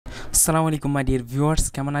আসসালামু আলাইকুম my dear viewers,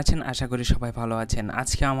 কেমন আছেন? আশা করি সবাই ভালো আছেন।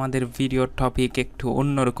 আজকে আমাদের ভিডিওর টপিক একটু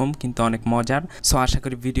অন্যরকম কিন্তু অনেক মজার। সো আশা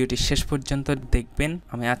করি ভিডিওটি শেষ পর্যন্ত দেখবেন।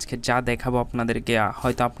 আমি আজকে যা দেখাবো আপনাদেরকে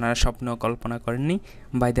হয়তো আপনারা স্বপ্নেও কল্পনা করেননি।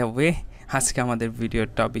 বাই দ্য ওয়ে, আজকে আমাদের ভিডিওর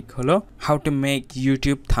টপিক হলো how to make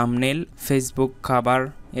YouTube thumbnail, Facebook cover,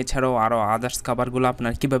 এছাড়াও আরও আদার্স কভারগুলো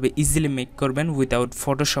আপনারা কীভাবে ইজিলি মেক করবেন উইদাউট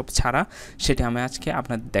ফটোশপ ছাড়া, সেটা আমি আজকে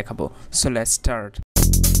আপনাদের দেখাবো। So let's start.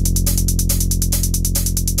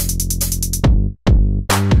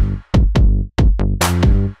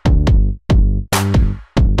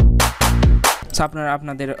 আপনারা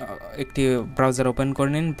আপনাদের একটি ব্রাউজার ওপেন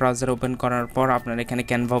করে নিন। ব্রাউজার ওপেন করার পর আপনারা এখানে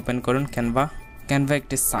ক্যানভা ওপেন করুন। ক্যানভা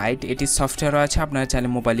একটি সাইট, এটি সফটওয়্যারও আছে, আপনারা চাইলে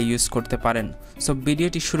মোবাইলে ইউজ করতে পারেন। সো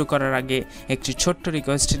ভিডিওটি শুরু করার আগে একটি ছোট্ট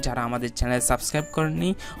রিকোয়েস্ট, যারা আমাদের চ্যানেল সাবস্ক্রাইব করেননি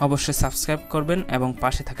অবশ্যই সাবস্ক্রাইব করবেন এবং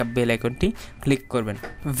পাশে থাকা বেল আইকনটি ক্লিক করবেন।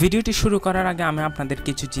 ভিডিওটি শুরু করার আগে আমি আপনাদের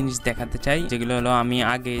কিছু জিনিস দেখাতে চাই, যেগুলো হলো আমি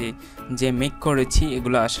আগে যে মেক করেছি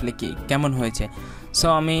এগুলো আসলে কি কেমন হয়েছে। সো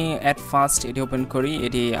আমি অ্যাট ফার্স্ট এটি ওপেন করি।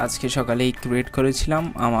 এটি আজকে সকালেই ক্রিয়েট করেছিলাম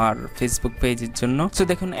আমার ফেসবুক পেজের জন্য। সো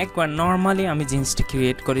দেখুন, একবার নর্মালি আমি জিনিসটি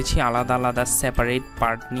ক্রিয়েট করেছি আলাদা আলাদা সেপারেট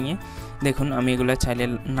পার্ট নিয়ে। দেখুন, আমি এগুলো চাইলে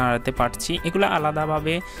নাড়াতে পারছি। এগুলো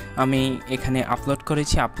আলাদাভাবে আমি এখানে আপলোড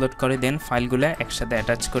করেছি, আপলোড করে দেন ফাইলগুলো একসাথে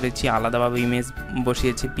অ্যাটাচ করেছি, আলাদাভাবে ইমেজ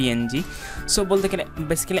বসিয়েছি পিএনজি। সো বলতে গেলে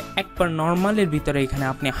বেসিক্যালি একবার নর্মালের ভিতরে এখানে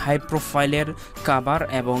আপনি হাই প্রোফাইলের কভার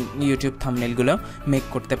এবং ইউটিউব থাম্বনেলগুলো মেক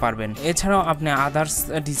করতে পারবেন। এছাড়াও আপনি আদার্স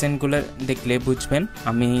ডিজাইনগুলো দেখলে বুঝবেন।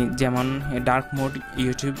 আমি যেমন dark mode,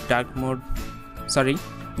 YouTube dark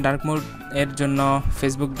mode এর জন্য,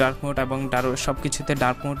 ফেসবুক ডার্ক মোড এবং সব কিছুতে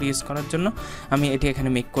ডার্ক মোড ইউজ করার জন্য আমি এটি এখানে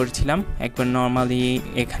মেক করেছিলাম। একবার নর্মালি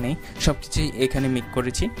এখানে সব কিছুই এখানে মেক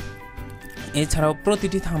করেছি। এছাড়াও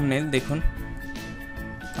প্রতিটি থাম্বনেল দেখুন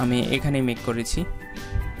আমি এখানে মেক করেছি।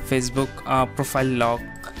 ফেসবুক প্রোফাইল লক,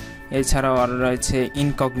 এছাড়াও আর রয়েছে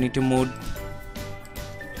ইনকগনিটো মোড।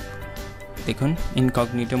 দেখুন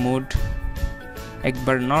ইনকগনিটো মোড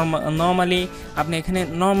একবার নর্মালি আপনি এখানে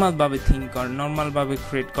নর্মালভাবে থিঙ্ক করেন, নর্মালভাবে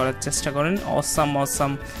ক্রিয়েট করার চেষ্টা করেন,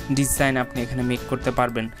 অসাম ডিজাইন আপনি এখানে মেক করতে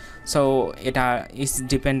পারবেন। সো এটা is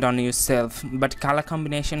depend on your self, but colour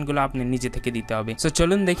কম্বিনেশনগুলো আপনি নিজে থেকে দিতে হবে। সো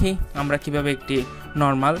চলুন দেখি আমরা কিভাবে একটি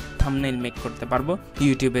নর্মাল থাম্বনেল মেক করতে পারবো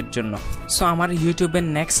ইউটিউবের জন্য। সো আমার ইউটিউবের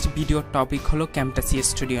নেক্সট ভিডিওর টপিক হলো ক্যামটাসিয়া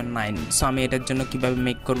স্টুডিও 9। সো আমি এটার জন্য কিভাবে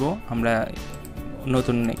মেক করব, আমরা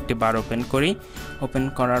নতুন একটি বার ওপেন করি। ওপেন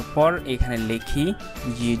করার পর এখানে লিখি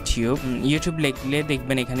ইউটিউব লিখলে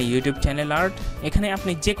দেখবেন এখানে ইউটিউব চ্যানেল আর্ট। এখানে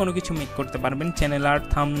আপনি যে কোনো কিছু মেক করতে পারবেন, channel art,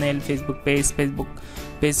 thumbnail, Facebook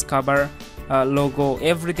page cover, logo,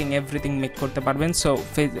 everything make করতে পারবেন। সো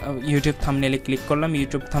ইউটিউব থাম্বনেলে ক্লিক করলাম।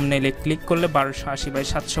 ইউটিউব থাম্বনেলে ক্লিক করলে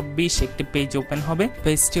 1280x720 একটি পেজ ওপেন হবে।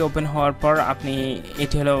 পেজটি ওপেন হওয়ার পর আপনি,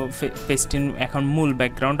 এটি হলো পেজটির এখন মূল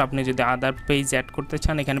ব্যাকগ্রাউন্ড। আপনি যদি আদার পেজ অ্যাড করতে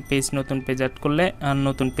চান, এখানে নতুন পেজ অ্যাড করলে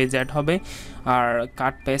নতুন পেজ অ্যাড হবে। আর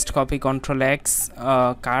কাট, পেস্ট, কপি, Ctrl+X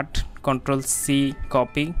কাট, Ctrl+C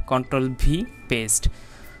copy, Ctrl+V paste.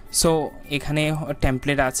 So এখানে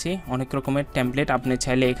টেমপ্লেট আছে, অনেক রকমের টেমপ্লেট। আপনি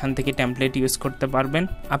চাইলে এখান থেকে টেমপ্লেট ইউজ করতে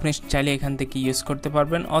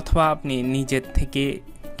পারবেন, অথবা আপনি নিজের থেকে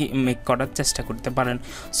মেক করার চেষ্টা করতে পারেন।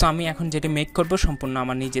 সো আমি এখন যেটা মেক করব সম্পূর্ণ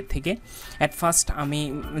আমার নিজের থেকে। অ্যাট ফার্স্ট আমি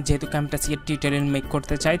যেহেতু ক্যামটাসিয়ার টিউটোরিয়াল মেক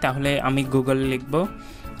করতে চাই, তাহলে আমি গুগলে লিখব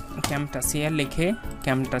ক্যামটাসিয়া, লিখে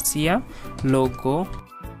ক্যামটাসিয়া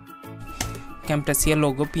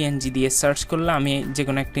লোগো পিএনজি দিয়ে সার্চ করলে আমি যে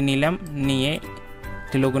কোনো একটি নিয়ে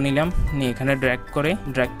লোগো নিলাম, নিয়ে এখানে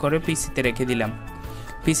ড্র্যাগ করে পিসিতে রেখে দিলাম।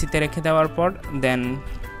 পিসিতে রেখে দেওয়ার পর দেন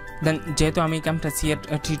যেহেতু আমি ক্যামটাসিয়া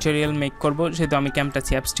টিউটোরিয়াল মেক করব, সেহেতু আমি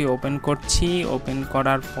ক্যামটাসিয়া অ্যাপসটি ওপেন করছি। ওপেন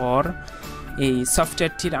করার পর এই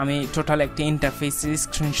সফটওয়্যারটির আমি টোটাল একটি ইন্টারফেস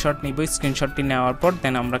স্ক্রিনশট নিব। স্ক্রিনশটটি নেওয়ার পর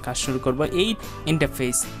দেন আমরা কাজ শুরু করব এই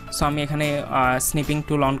ইন্টারফেস। সো আমি এখানে স্নিপিং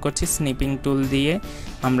টুল অন করছি। স্নিপিং টুল দিয়ে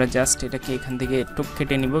আমরা জাস্ট এটাকে এখান থেকে একটু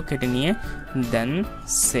কেটে নিয়ে দেন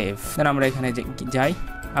সেভ। দেন আমরা এখানে যাই,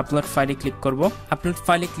 আপলোড ফাইলে ক্লিক করব। আপলোড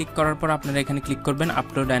ফাইলে ক্লিক করার পর আপনারা এখানে ক্লিক করবেন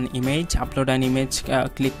আপলোড অ্যান ইমেজ।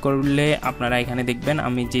 ক্লিক করলে আপনারা এখানে দেখবেন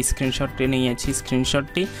আমি যে স্ক্রিনশটটি নিয়েছি,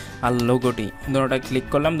 স্ক্রিনশটটি আর লোগোটি, দুটোটা ক্লিক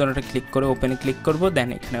করলাম। দুটোটা ক্লিক করে ওপেনে ক্লিক করব, দেন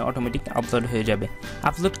এখানে অটোমেটিক আপলোড হয়ে যাবে।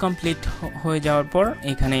 আপলোড কমপ্লিট হয়ে যাওয়ার পর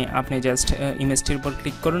এখানে আপনি জাস্ট ইমেজটির উপর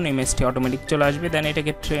ক্লিক করুন, ইমেজটি অটোমেটিক চলে আসবে। দেন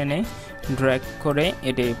এটাকে ট্রেনে ড্র্যাগ করে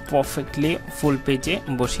এটি পারফেক্টলি ফুল পেজে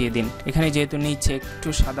বসিয়ে দিন। এখানে যেহেতু নিচে একটু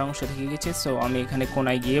সাদা অংশ থেকে গেছে, সো আমি এখানে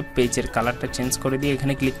কোনায় গিয়ে পেজের কালারটা চেঞ্জ করে দিয়ে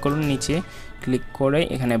এখানে ক্লিক করুন, নিচে ক্লিক করে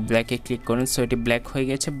এখানে ব্ল্যাকে ক্লিক করুন। সো এটি ব্ল্যাক হয়ে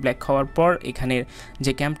গেছে। ব্ল্যাক হওয়ার পর এখানে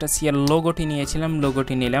যে ক্যামটাসিয়ার লোগোটি নিয়েছিলাম,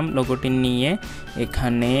 লোগোটি নিয়ে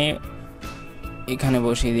এখানে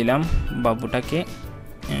বসিয়ে দিলাম বাবুটাকে।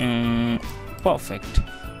 পারফেক্ট।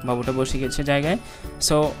 বাবুটা বসে গেছে জায়গায়।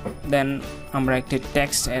 সো দেন আমরা একটি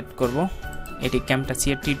টেক্সট অ্যাড করব। এটি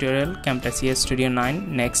Camtasia tutorial, Camtasia studio 9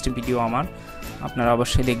 next video আমার, আপনারা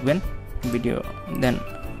অবশ্যই দেখবেন ভিডিও। দেন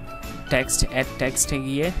টেক্সট অ্যাড টেক্সটে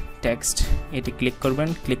গিয়ে টেক্সট এটি ক্লিক করবেন,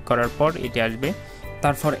 ক্লিক করার পর এটি আসবে।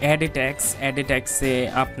 তারপর অ্যাড এ ট্যাক্সে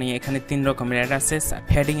আপনি এখানে 3 রকমের অ্যাড আছে,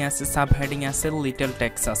 হেডিং আছে, সাব হেডিং আছে, লিটল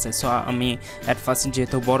ট্যাক্স আছে। সো আমি অ্যাট ফার্স্ট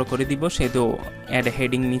যেহেতু বড় করে দিব সেহেতু অ্যাড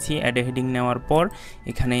হেডিং নিচ্ছি। অ্যাড হেডিং নেওয়ার পর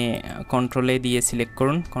এখানে কন্ট্রোল এ দিয়ে সিলেক্ট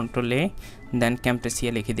করুন, কন্ট্রোল এ, দেন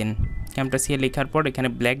ক্যামটাসিয়া লিখে দিন। ক্যামটাসিয়া লেখার পর এখানে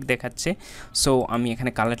ব্ল্যাক দেখাচ্ছে, সো আমি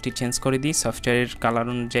এখানে কালারটি চেঞ্জ করে দিই সফটওয়্যারের কালার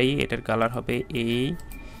অনুযায়ী। এটার কালার হবে এই,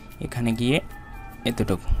 এখানে গিয়ে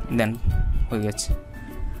এতটুকু, দেন হয়ে গেছে।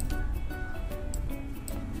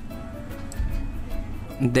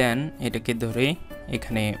 দেন এটাকে ধরে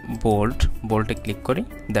এখানে বোল্ডে ক্লিক করি,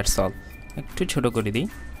 দ্যাটস অল। একটু ছোট করে দিই,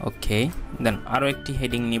 ওকে। দেন আরও একটি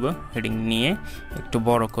হেডিং নিব, হেডিং নিয়ে একটু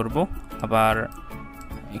বড় করব, আবার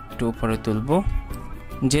একটু উপরে তুলব।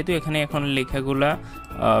 যেহেতু এখানে এখন লেখাগুলা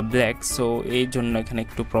ব্ল্যাক, সো এই জন্য এখানে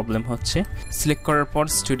একটু প্রবলেম হচ্ছে। সিলেক্ট করার পর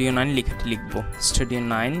স্টুডিও 9 লেখাটি লিখব, স্টুডিও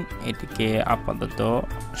 9। এটিকে আপাতত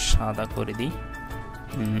সাদা করে দিই,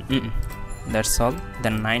 দ্যাটস অল।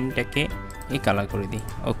 দেন 9টাকে এই কালার করে দিই,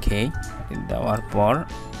 ওকে। দেওয়ার পর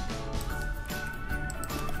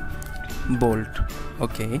বোল্ড,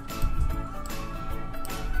 ওকে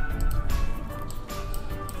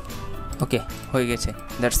ওকে হয়ে গেছে,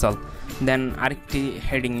 দ্যাটস অল। দেন আরেকটি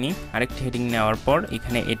হেডিং নিই, আরেকটি হেডিং নেওয়ার পর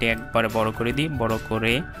এখানে এটা একবারে বড় করে দিই, বড়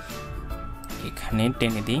করে এখানে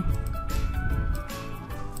টেনে দিই।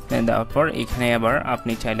 দেওয়ার পর এখানে আবার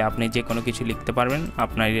আপনি চাইলে আপনি যে কোনো কিছু লিখতে পারবেন,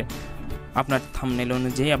 আপনার থাম্বনেল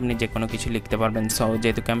অনুযায়ী আপনি যে কোনো কিছু লিখতে পারবেন। সো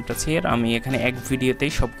যেহেতু ক্যামটাসিয়ার আমি এখানে এক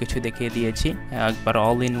ভিডিওতেই সব কিছু দেখিয়ে দিয়েছি, একবার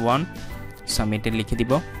অল ইন ওয়ান। সো আমি এটা লিখে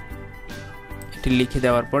দিব। এটি লিখে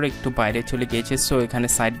দেওয়ার পর একটু বাইরে চলে গিয়েছে, সো এখানে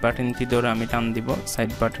সাইড বাটনটি ধরে আমি টান দিব।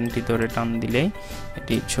 সাইড বাটনটি ধরে টান দিলেই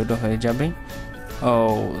এটি ছোট হয়ে যাবে। ও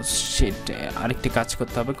শিট, আরেকটি কাজ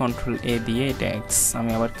করতে হবে, কন্ট্রোল এ দিয়ে এটা এক্স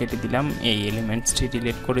আমি আবার কেটে দিলাম। এই এলিমেন্টসটি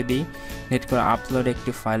ডিলিট করে দিই। ডিলিট করে আপলোড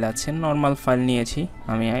একটি ফাইল আছে, নর্মাল ফাইল নিয়েছি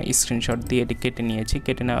আমি, স্ক্রিনশট দিয়ে এটি কেটে নিয়েছি।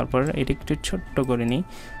 কেটে নেওয়ার পর এটি একটু ছোট্ট করে নিই,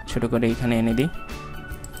 ছোটো করে এখানে এনে দিই।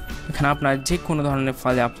 এখানে আপনার যে কোনো ধরনের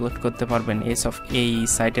ফাইল আপলোড করতে পারবেন। এই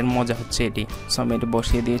সাইটের মজা হচ্ছে এটি। সো আমি এটা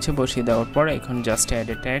বসিয়ে দিয়েছি, বসিয়ে দেওয়ার পর এখন জাস্ট অ্যাড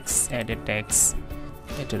এ ট্যাক্স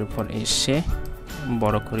এটার উপর এসে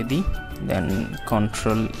বড় করে দিই। দেন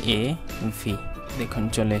কন্ট্রোল এ ভি, দেখুন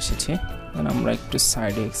চলে এসেছে। দেন আমরা একটু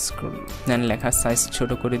সাইডে স্ক্রল, দেন লেখার সাইজ ছোট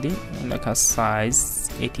করে দিই। লেখার সাইজ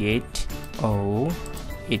 88, ও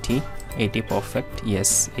 80 পারফেক্ট,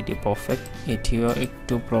 ইয়েস 80 পারফেক্ট। এটিও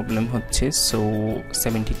একটু প্রবলেম হচ্ছে, সো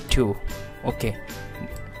 72, ওকে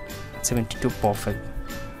 72 পারফেক্ট।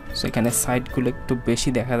 সো এখানে সাইডগুলো একটু বেশি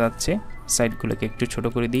দেখা যাচ্ছে, সাইডগুলোকে একটু ছোট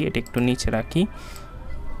করে দিই। এটা একটু নিচে রাখি,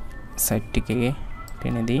 সাইডটিকে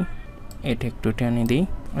টেনে দিই, এটা একটু টেনে দিই,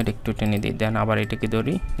 এটা একটু টেনে দিই। দেন আবার এটাকে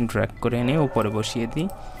ধরি, ড্র্যাগ করে এনে উপরে বসিয়ে দিই,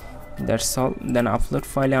 দ্যাটস অল। দেন আপলোড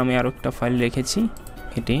ফাইলে আমি আরও একটা ফাইল রেখেছি,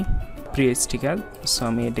 এটি প্রিস্টিক্যাল। সো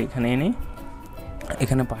আমি এটা এখানে এনে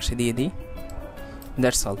এখানে পাশে দিয়ে দিই,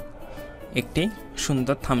 দ্যাটস অল। একটি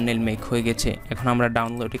সুন্দর থাম্বনেল মেক হয়ে গেছে। এখন আমরা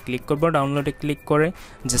ডাউনলোডে ক্লিক করব, ডাউনলোডে ক্লিক করে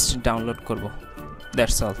জাস্ট ডাউনলোড করব,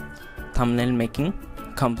 that's all. Thumbnail making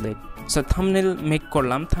complete. So thumbnail make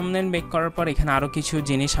করলাম। থাম্বনেল মেক করার পর এখানে আরও কিছু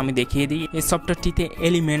জিনিস আমি দেখিয়ে দিই। এই সফটওয়্যারটিতে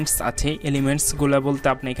এলিমেন্টস আছে। এলিমেন্টসগুলো বলতে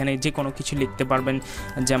আপনি এখানে যে কোনো কিছু লিখতে পারবেন,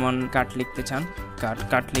 যেমন কার্ড লিখতে চান,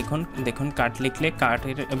 কার্ড লিখুন। দেখুন কার্ড লিখলে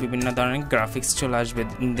কার্ডের বিভিন্ন ধরনের গ্রাফিক্স চলে আসবে,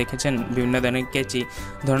 দেখেছেন বিভিন্ন ধরনের কেচি।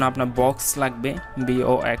 ধরুন আপনার বক্স লাগবে,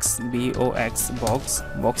 BOX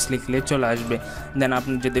বক্স লিখলে চলে আসবে। দেন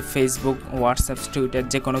আপনি যদি ফেসবুক, হোয়াটসঅ্যাপ, টুইটার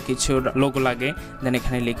যে কোনো কিছুর লোগো লাগে, দেন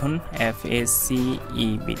এখানে লিখুন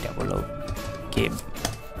FACEBOOK,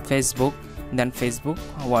 ফেসবুক। দেন ফেসবুক,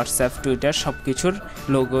 হোয়াটসঅ্যাপ, টুইটার সব কিছুর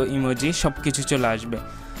লোগো, ইমোজি সব কিছু চলে আসবে।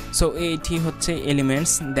 সো এইটি হচ্ছে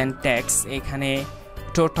এলিমেন্টস। দেন ট্যাক্স, এখানে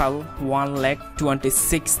টোটাল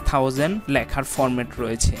 1,26,000 লেখার ফরম্যাট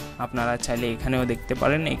রয়েছে। আপনারা চাইলে এখানেও দেখতে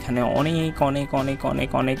পারেন, এখানে অনেক অনেক অনেক অনেক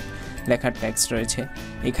অনেক লেখার ট্যাক্স রয়েছে,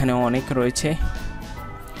 এখানে অনেক রয়েছে।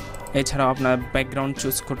 এছাড়াও আপনার ব্যাকগ্রাউন্ড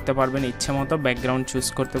চুজ করতে পারবেন, ইচ্ছে মতো ব্যাকগ্রাউন্ড চুজ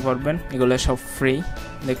করতে পারবেন। এগুলো সব ফ্রি।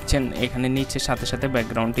 দেখছেন এখানে নিচে সাথে সাথে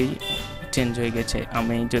ব্যাকগ্রাউন্ডটি চেঞ্জ হয়ে গেছে।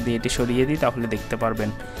 আমি যদি এটি সরিয়ে দিই তাহলে দেখতে পারবেন।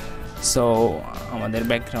 সো আমাদের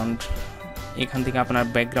ব্যাকগ্রাউন্ড, এখান থেকে আপনার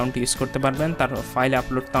ব্যাকগ্রাউন্ড ইউজ করতে পারবেন। তার ফাইল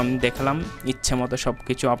আপলোড তো আমি দেখালাম, ইচ্ছে মতো সব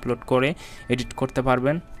কিছু আপলোড করে এডিট করতে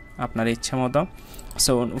পারবেন আপনার ইচ্ছে মতো।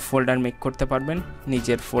 সো ফোল্ডার মেক করতে পারবেন,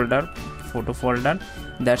 নিজের folder, photo folder,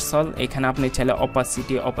 that's all. এখানে আপনি চাইলে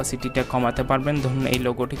অপাসিটিটা কমাতে পারবেন। ধরুন এই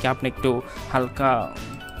লোগোটিকে আপনি একটু হালকা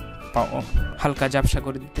হালকা ঝাপসা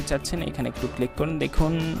করে দিতে চাচ্ছেন, এখানে একটু ক্লিক করুন।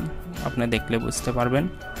 দেখুন, আপনি দেখলে বুঝতে পারবেন,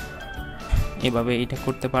 এভাবে এটা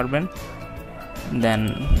করতে পারবেন। দেন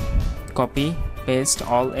copy paste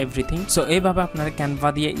all everything. So এইভাবে আপনারা ক্যানভা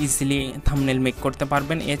দিয়ে ইজিলি থাম্বনেল মেক করতে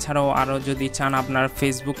পারবেন। এছাড়াও আরও যদি চান আপনার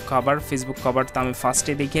ফেসবুক কভার তো আমি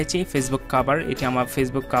ফার্স্টে দেখিয়েছি ফেসবুক কভার, এটি আমার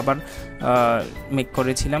ফেসবুক কভার মেক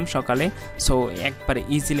করেছিলাম সকালে। সো একবারে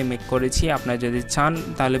ইজিলি মেক করেছি। আপনারা যদি চান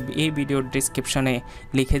তাহলে এই ভিডিওর ডিসক্রিপশনে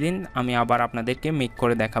লিখে দিন, আমি আবার আপনাদেরকে মেক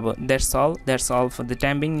করে দেখাবো। That's all for the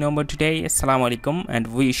time being number today. আসসালামু আলাইকুম and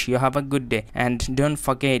wish you have a good day and don't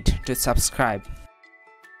forget to subscribe.